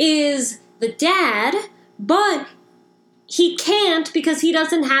is the dad, but he can't because he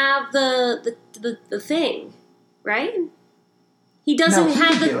doesn't have the thing, right? He doesn't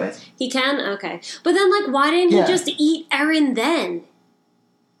have the... do it. He can? Okay. But then, like, why didn't he just eat Eren then?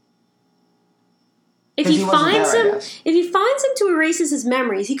 If 'Cause he he wasn't finds there, I him, guess. if he finds him to erase his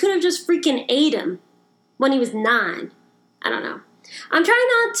memories, he could have just freaking ate him when he was 9. I don't know. I'm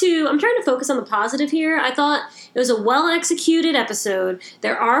trying to focus on the positive here. I thought it was a well executed episode.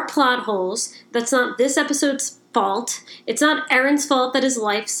 There are plot holes. That's not this episode's fault. It's not Aaron's fault that his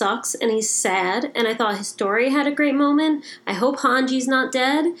life sucks and he's sad. And I thought his story had a great moment. I hope Hanji's not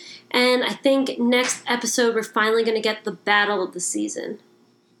dead. And I think next episode we're finally going to get the battle of the season.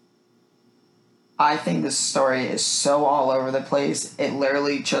 I think this story is so all over the place. It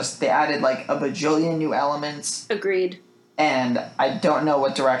literally just, they added like a bajillion new elements. Agreed. And I don't know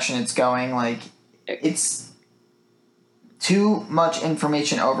what direction it's going. Like, it's too much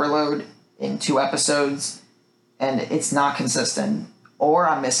information overload in 2 episodes, and it's not consistent. Or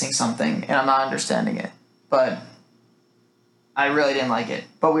I'm missing something, and I'm not understanding it. But I really didn't like it.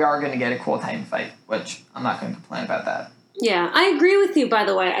 But we are going to get a cool Titan fight, which I'm not going to complain about that. Yeah, I agree with you, by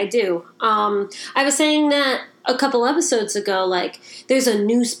the way. I do. I was saying that a couple episodes ago, like, there's a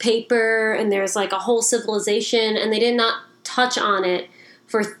newspaper and there's, like, a whole civilization, and they did not touch on it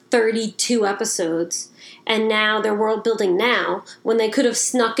for 32 episodes. And now they're world building now, when they could have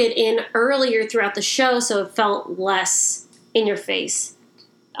snuck it in earlier throughout the show so it felt less in your face.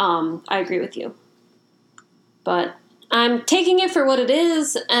 I agree with you. But I'm taking it for what it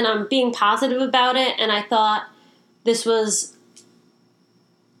is, and I'm being positive about it, and I thought this was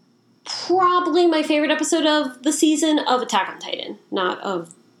probably my favorite episode of the season of Attack on Titan. Not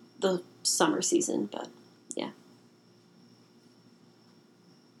of the summer season, but yeah.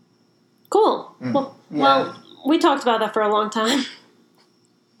 Cool. Well, we talked about that for a long time.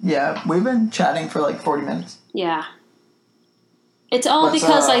 Yeah, we've been chatting for like 40 minutes. Yeah. It's all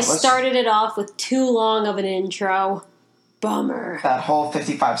because I started it off with too long of an intro. Bummer. That whole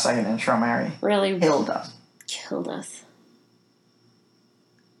 55-second intro, Mary. Really killed us. Killed us.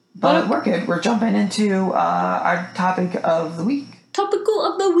 But we're good. We're jumping into our topic of the week. Topical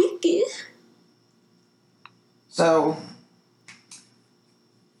of the week. So,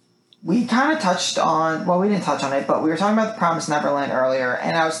 we kind of touched on, well, we didn't touch on it, but we were talking about The Promised Neverland earlier,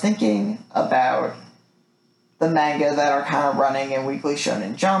 and I was thinking about the manga that are kind of running in Weekly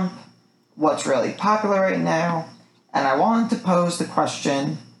Shonen Jump, what's really popular right now, and I wanted to pose the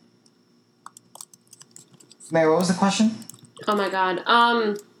question. Mary, what was the question? Oh my god.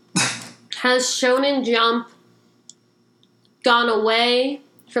 Has Shonen Jump gone away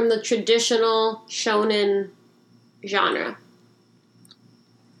from the traditional shonen genre?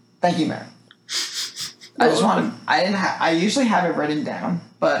 Thank you, Mary. I usually have it written down,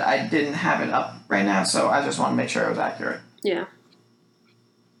 but I didn't have it up right now, so I just want to make sure it was accurate. Yeah.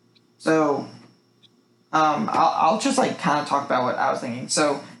 So, I'll just, like, kind of talk about what I was thinking.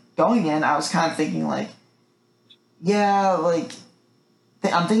 So, going in, I was kind of thinking, like, yeah, like,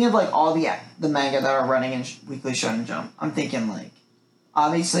 I'm thinking of, like, all the manga that are running in Weekly Shonen Jump. I'm thinking, like,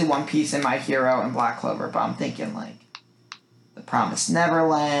 obviously One Piece and My Hero and Black Clover, but I'm thinking, like, The Promised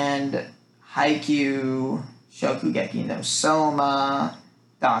Neverland, Haikyuu, Shokugeki no Soma,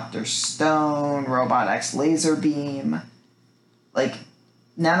 Dr. Stone, Robot X Laser Beam. Like,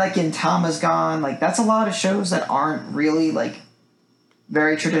 now that Gintama's gone, like, that's a lot of shows that aren't really, like,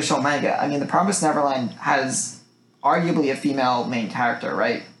 very traditional manga. I mean, The Promised Neverland has arguably a female main character,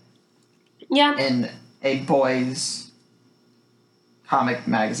 right? Yeah. In a boys' comic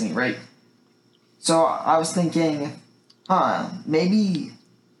magazine, right? So I was thinking, maybe,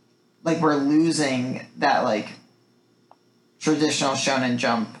 like, we're losing that, like, traditional Shonen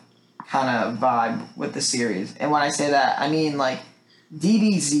Jump kind of vibe with the series. And when I say that, I mean, like,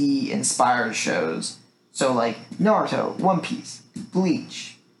 DBZ-inspired shows. So, like, Naruto, One Piece,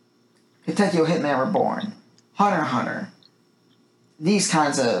 Bleach, Katekyo Hitman Reborn, Hunter x Hunter. These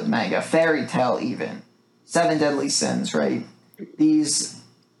kinds of manga. Fairy Tail, even. Seven Deadly Sins, right? These,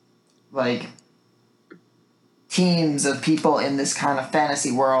 like, teams of people in this kind of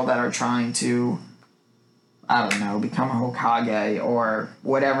fantasy world that are trying to, I don't know, become a Hokage or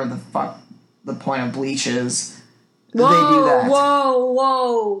whatever the fuck the point of Bleach is. Whoa, they do that.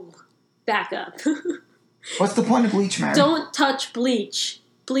 Whoa. Back up. What's the point of Bleach, Mary? Don't touch Bleach.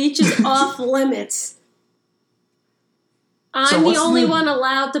 Bleach is off limits. I'm the only one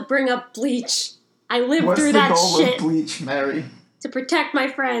allowed to bring up Bleach. I lived through that shit. What's the goal of Bleach, Mary? To protect my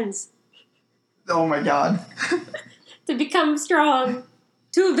friends. Oh my god. To become strong.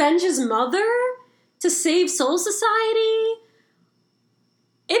 To avenge his mother? To save Soul Society?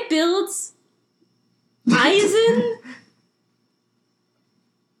 It builds Aizen?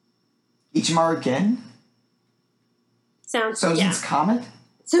 Ichimaru Gen? Sozin's Comet?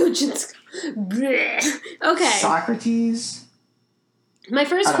 Sojin's Okay. Socrates? My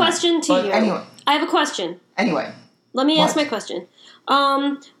first question to you. Anyway, I have a question. Anyway. Let me ask my question.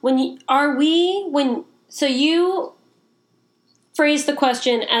 So you phrased the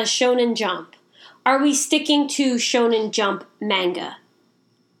question as Shonen Jump. Are we sticking to Shonen Jump manga?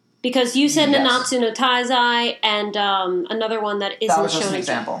 Because you said Yes. Nanatsu no Taizai and another one that isn't Shonen Jump. That was just an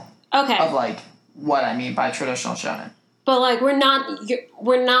example. Okay. Of like what I mean by traditional shonen. But like we're not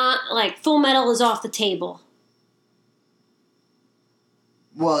like Full Metal is off the table.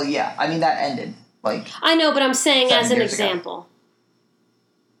 Well, yeah. I mean that ended like. I know, but I'm saying as an years ago. example.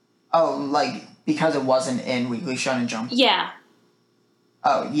 Oh, like because it wasn't in Weekly Shonen Jump. Yeah.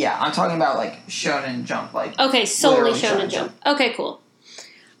 Oh yeah, I'm talking about like Shonen Jump, like. Okay, solely literally Shonen Jump. Okay, cool.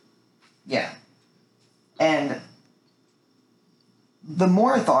 Yeah, and the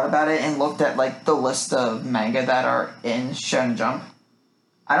more I thought about it and looked at like the list of manga that are in Shonen Jump,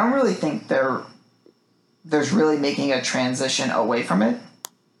 I don't really think there's really making a transition away from it.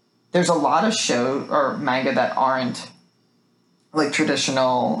 There's a lot of show or manga that aren't like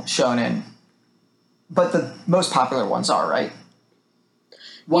traditional shonen, but the most popular ones are, right?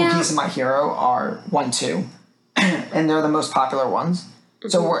 One Piece and My Hero are 1, 2, and they're the most popular ones. Mm-hmm.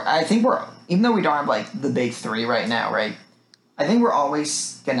 So I think even though we don't have like the big three right now, right? I think we're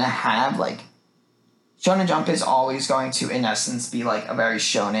always gonna have like Shonen Jump is always going to, in essence, be like a very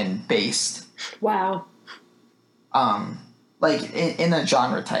shonen based. Wow. Like in a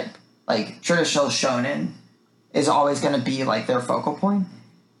genre type, like traditional shonen is always going to be like their focal point,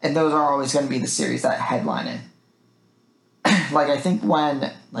 and those are always going to be the series that headline it. Like I think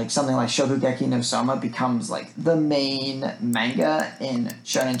when like something like Shokugeki no Soma becomes like the main manga in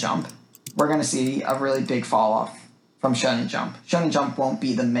Shonen Jump, we're going to see a really big fall off from Shonen Jump. Shonen Jump won't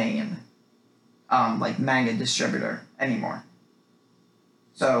be the main like manga distributor anymore.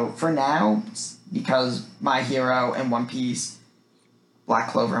 So for now, because My Hero and One Piece, Black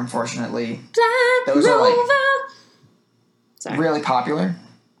Clover, unfortunately, those are like really popular.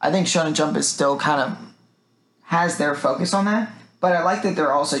 I think Shonen Jump is still kind of has their focus on that, but I like that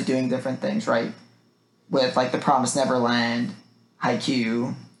they're also doing different things, right? With like The Promised Neverland,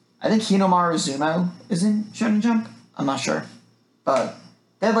 Haikyuu. I think Hinomaru Zumo is in Shonen Jump. I'm not sure, but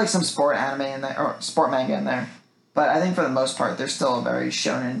they have like some sport anime in there or sport manga in there. But I think for the most part, they're still a very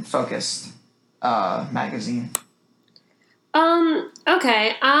shonen focused magazine.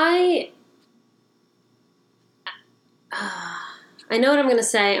 Okay, I know what I'm going to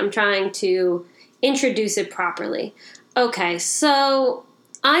say. I'm trying to introduce it properly. Okay, so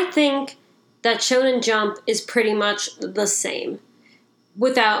I think that Shonen Jump is pretty much the same.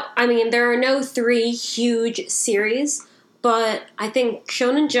 There are no 3 huge series, but I think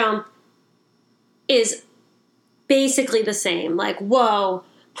Shonen Jump is basically the same. Like, whoa,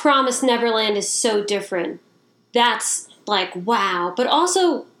 Promised Neverland is so different. That's like, wow. But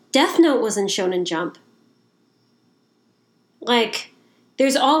also, Death Note was in Shonen Jump. Like,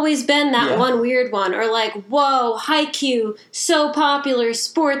 there's always been that one weird one. Or like, whoa, Haikyuu, so popular,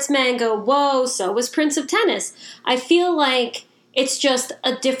 sports manga, whoa, so was Prince of Tennis. I feel like it's just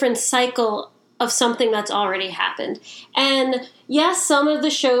a different cycle of something that's already happened. And yes, some of the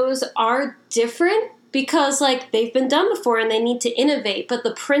shows are different because like they've been done before and they need to innovate, but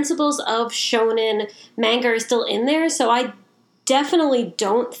the principles of shonen manga are still in there. So I definitely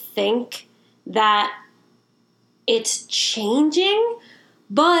don't think that it's changing.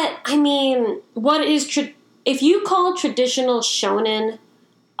 But I mean, what is if you call traditional shonen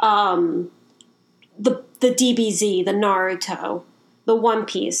the DBZ, the Naruto, the One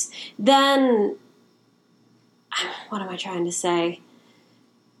Piece, then what am I trying to say?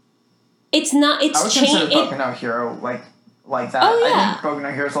 It's not. It's I would consider Boku no Hero like that. Oh, yeah. I think Boku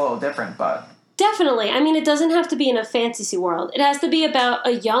no Hero is a little different, but definitely. I mean, it doesn't have to be in a fantasy world. It has to be about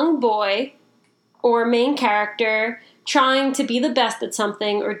a young boy or main character trying to be the best at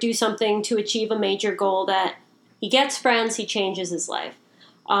something or do something to achieve a major goal that he gets friends, he changes his life.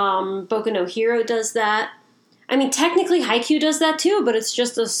 Boku no Hero does that. I mean, technically Haikyuu does that too, but it's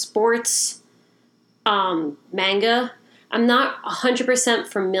just a sports manga. I'm not 100%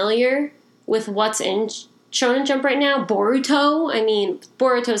 familiar with what's in Shonen Jump right now. Boruto, I mean,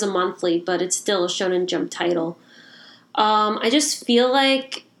 Boruto's a monthly, but it's still a Shonen Jump title. I just feel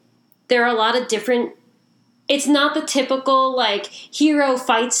like there are a lot of different... It's not the typical, like, hero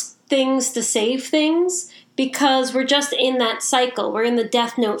fights things to save things, because we're just in that cycle. We're in the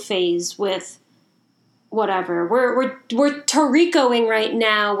Death Note phase with whatever. We're Torikoing right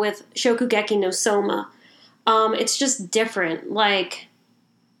now with Shokugeki no Soma. It's just different. Like,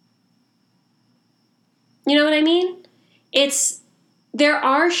 you know what I mean? There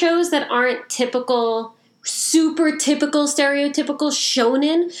are shows that aren't typical super typical, stereotypical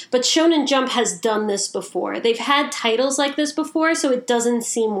shonen, but Shonen Jump has done this before. They've had titles like this before, so it doesn't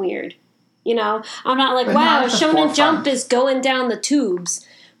seem weird. You know, I'm not like, But wow, not at the Shonen forefront. Jump is going down the tubes.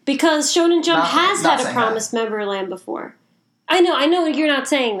 Because Shonen Jump has not had a saying Promised Neverland before. I know you're not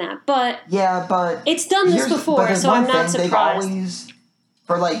saying that, but Yeah, but it's done this before, there's so one I'm not thing, surprised. They've always,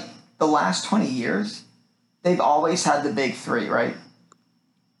 for like the last 20 years, they've always had the big three, right?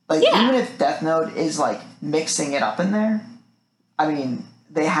 Like, Yeah. even if Death Note is like mixing it up in there, I mean,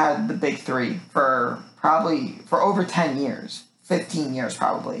 they had the big three for over 10 years, 15 years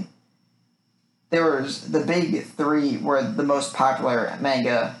probably. The big three were the most popular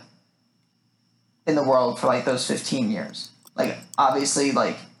manga in the world for like those 15 years. Like, obviously,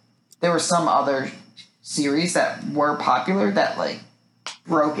 like, there were some other series that were popular that like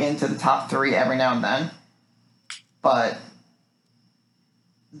broke into the top three every now and then, but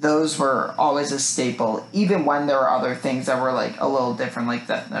those were always a staple, even when there were other things that were like a little different, like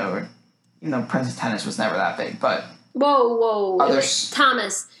Death Note. You know, Prince of Tennis was never that big, but Whoa. Others-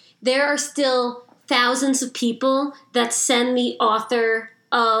 Thomas, there are still thousands of people that send the author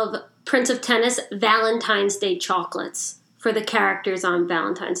of Prince of Tennis Valentine's Day chocolates for the characters on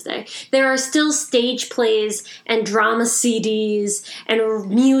Valentine's Day. There are still stage plays and drama CDs and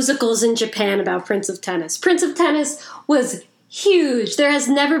musicals in Japan about Prince of Tennis. Prince of Tennis was huge. There has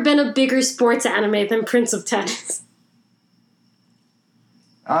never been a bigger sports anime than Prince of Tennis.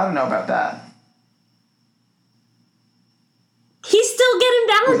 I don't know about that. He's still getting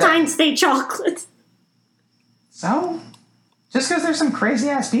Valentine's Day chocolates. So, just because there's some crazy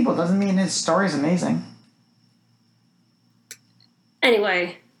ass people doesn't mean his story's amazing.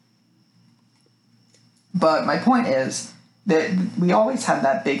 Anyway, But my point is that we always had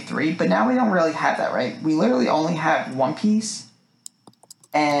that big three, but now we don't really have that, right? We literally only have One Piece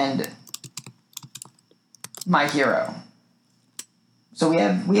and My Hero. So we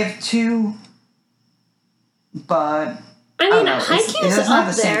have two, but I don't mean, know, Haikyuu's it doesn't have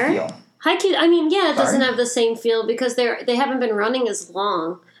up the there. same feel. Haikyuu, I mean, yeah, it doesn't Sorry? have the same feel because they haven't been running as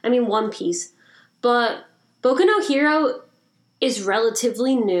long. I mean, One Piece. But Boku no Hero is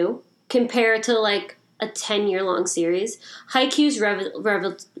relatively new compared to, like, a 10-year-long series. Haikyuu's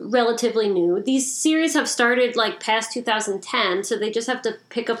relatively new. These series have started, like, past 2010, so they just have to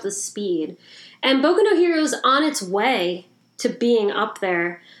pick up the speed. And Boku no Hero's on its way to being up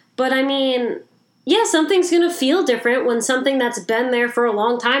there. But, I mean, yeah, something's going to feel different when something that's been there for a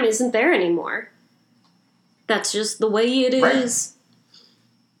long time isn't there anymore. That's just the way it is.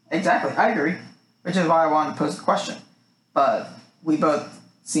 Right. Exactly, I agree. Which is why I wanted to pose the question. But we both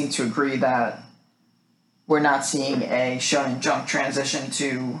seem to agree that we're not seeing a Shonen Jump transition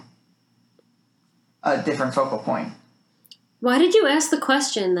to a different focal point. Why did you ask the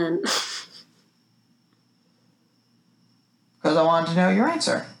question then? Because I wanted to know your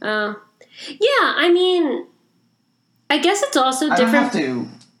answer. Yeah, I mean, I guess it's also I don't different. have to.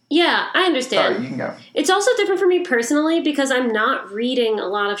 Yeah, I understand. Sorry, you can go. It's also different for me personally because I'm not reading a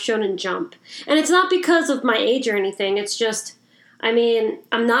lot of Shonen Jump. And it's not because of my age or anything. It's just, I mean,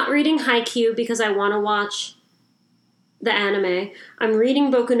 I'm not reading Haikyuu because I want to watch the anime. I'm reading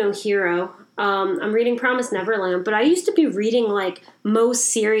Boku no Hero. I'm reading Promised Neverland. But I used to be reading, like, most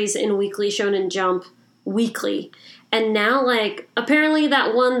series in Weekly Shonen Jump weekly. And now, like, apparently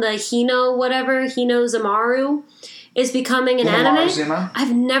that one, the Hino Zamaru, is becoming an anime. Zuma?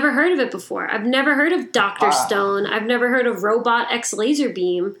 I've never heard of it before. I've never heard of Dr. Stone. I've never heard of Robot X Laser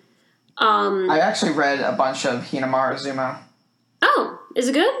Beam. I actually read a bunch of Hinamaru Zuma. Oh, is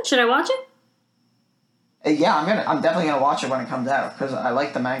it good? Should I watch it? Yeah, I'm definitely gonna watch it when it comes out because I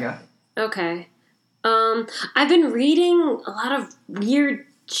like the manga. Okay. I've been reading a lot of weird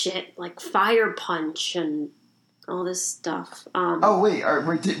shit like Fire Punch and all this stuff. Oh wait,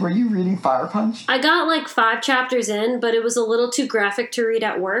 were you reading Fire Punch? I got like 5 chapters in, but it was a little too graphic to read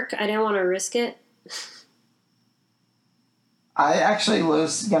at work. I didn't want to risk it. I actually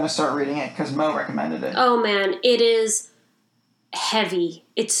was gonna start reading it because Mo recommended it. Oh man, it is heavy.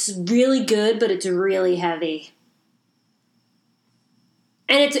 It's really good, but it's really heavy.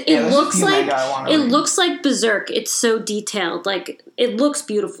 And there's a few manga I wanna read. looks like Berserk. It's so detailed. Like, it looks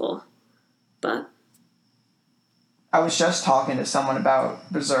beautiful. But I was just talking to someone about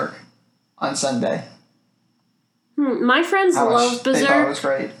Berserk on Sunday. my friends How love much they thought it Berserk. was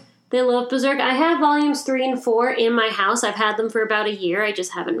great. They love Berserk. I have volumes 3 and 4 in my house. I've had them for about a year. I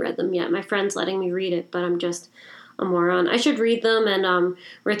just haven't read them yet. My friend's letting me read it, but I'm just a moron. I should read them and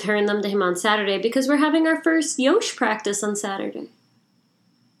return them to him on Saturday because we're having our first Yosh practice on Saturday.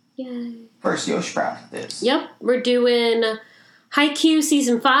 Yay. First Yosh practice. Yep, we're doing Haikyuu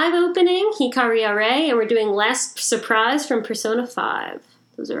Season 5 opening, Hikari Are, and we're doing Last Surprise from Persona 5.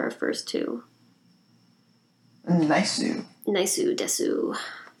 Those are our first two. Nice-u. Nice-u, desu.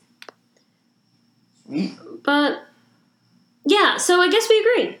 Sweet. But, yeah, so I guess we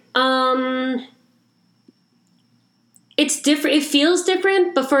agree. It's different. It feels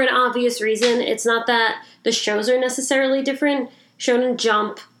different, but for an obvious reason. It's not that the shows are necessarily different. Shonen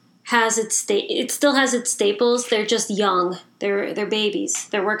Jump has it still has its staples. They're just young. They're babies.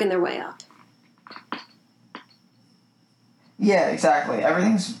 They're working their way up. Yeah, exactly.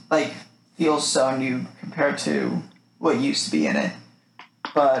 Everything's like feels so new compared to what used to be in it.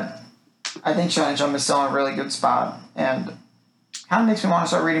 But I think Shonen Jump is still in a really good spot, and kind of makes me want to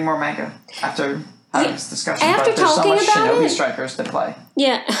start reading more manga after having this discussion. After but there's so talking much about Shinobi it, Strikers to play.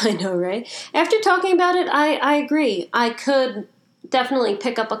 Yeah, I know, right? After talking about it, I agree. I could definitely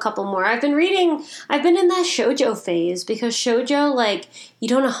pick up a couple more. I've been in that shoujo phase, because shoujo, like, you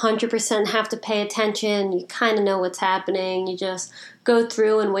don't 100% have to pay attention. You kind of know what's happening. You just go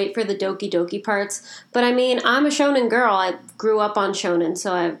through and wait for the doki doki parts. But I mean, I'm a shonen girl. I grew up on shonen,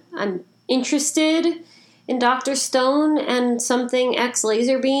 so I'm interested in Dr. Stone and something X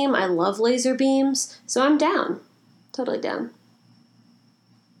Laser Beam. I love laser beams, so I'm down. Totally down.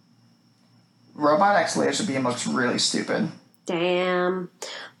 Robot X Laser Beam looks really stupid. Damn.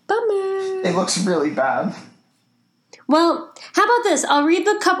 Bummer. It looks really bad. Well, how about this? I'll read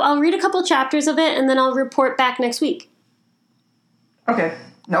a couple chapters of it, and then I'll report back next week. Okay.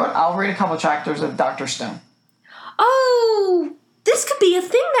 You know what? I'll read a couple chapters of Dr. Stone. Oh, this could be a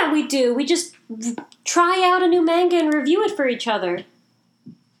thing that we do. We just try out a new manga and review it for each other.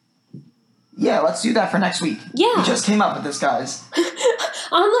 Yeah, let's do that for next week. Yeah. We just came up with this, guys.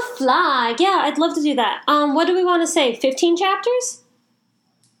 On the fly. Yeah, I'd love to do that. What do we want to say? 15 chapters?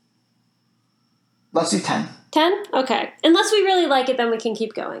 Let's do 10. 10? Okay. Unless we really like it, then we can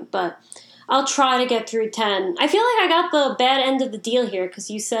keep going. But I'll try to get through 10. I feel like I got the bad end of the deal here, because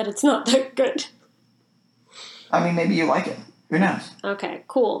you said it's not that good. I mean, maybe you like it. Who knows? Okay,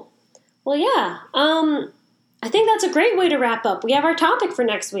 cool. Well, yeah. I think that's a great way to wrap up. We have our topic for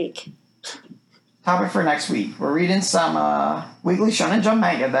next week. Topic for next week. We're reading some weekly Shonen Jump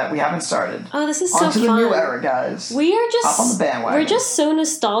manga that we haven't started. Oh, this is so On to fun. the new era, guys. We are just hop on the bandwagon. We're just so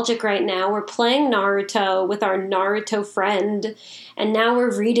nostalgic right now. We're playing Naruto with our Naruto friend, and now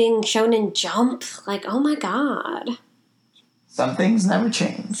we're reading Shonen Jump. Like, oh my god. Some things never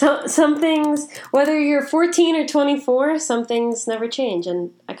change. So some things, whether you're 14 or 24, some things never change,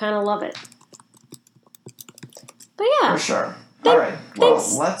 and I kind of love it. But yeah. For sure. All right. Well,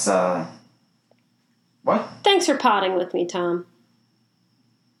 thanks. let's What? Thanks for potting with me, Tom.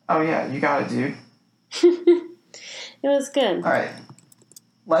 Oh yeah, you got it, dude. It was good. All right.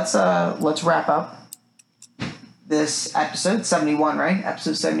 Let's wrap up this episode 71, right?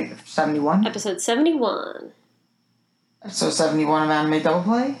 Episode 71. Episode 71. Episode 71 of Anime Double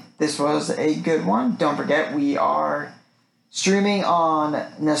Play. This was a good one. Don't forget, we are streaming on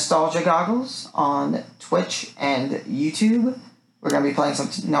Nostalgia Goggles on Twitch and YouTube. We're going to be playing some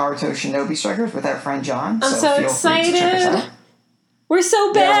Naruto Shinobi Strikers with our friend John. I'm so feel excited. Free to check us out. We're so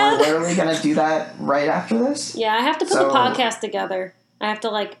Yeah, bad. we're literally going to do that right after this. Yeah, I have to put the podcast together. I have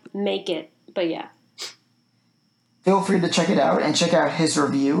to, make it. But yeah. Feel free to check it out and check out his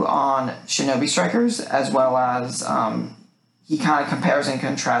review on Shinobi Strikers, as well as he kind of compares and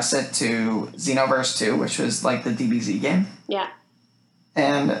contrasts it to Xenoverse 2, which was like the DBZ game. Yeah.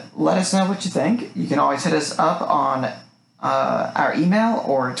 And let us know what you think. You can always hit us up on our email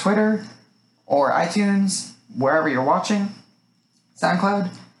or Twitter or iTunes, wherever you're watching,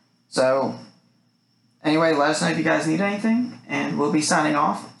 SoundCloud. So anyway, let us know if you guys need anything, and we'll be signing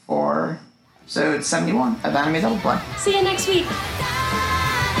off for episode 71 of Anime Double Play. See you next week.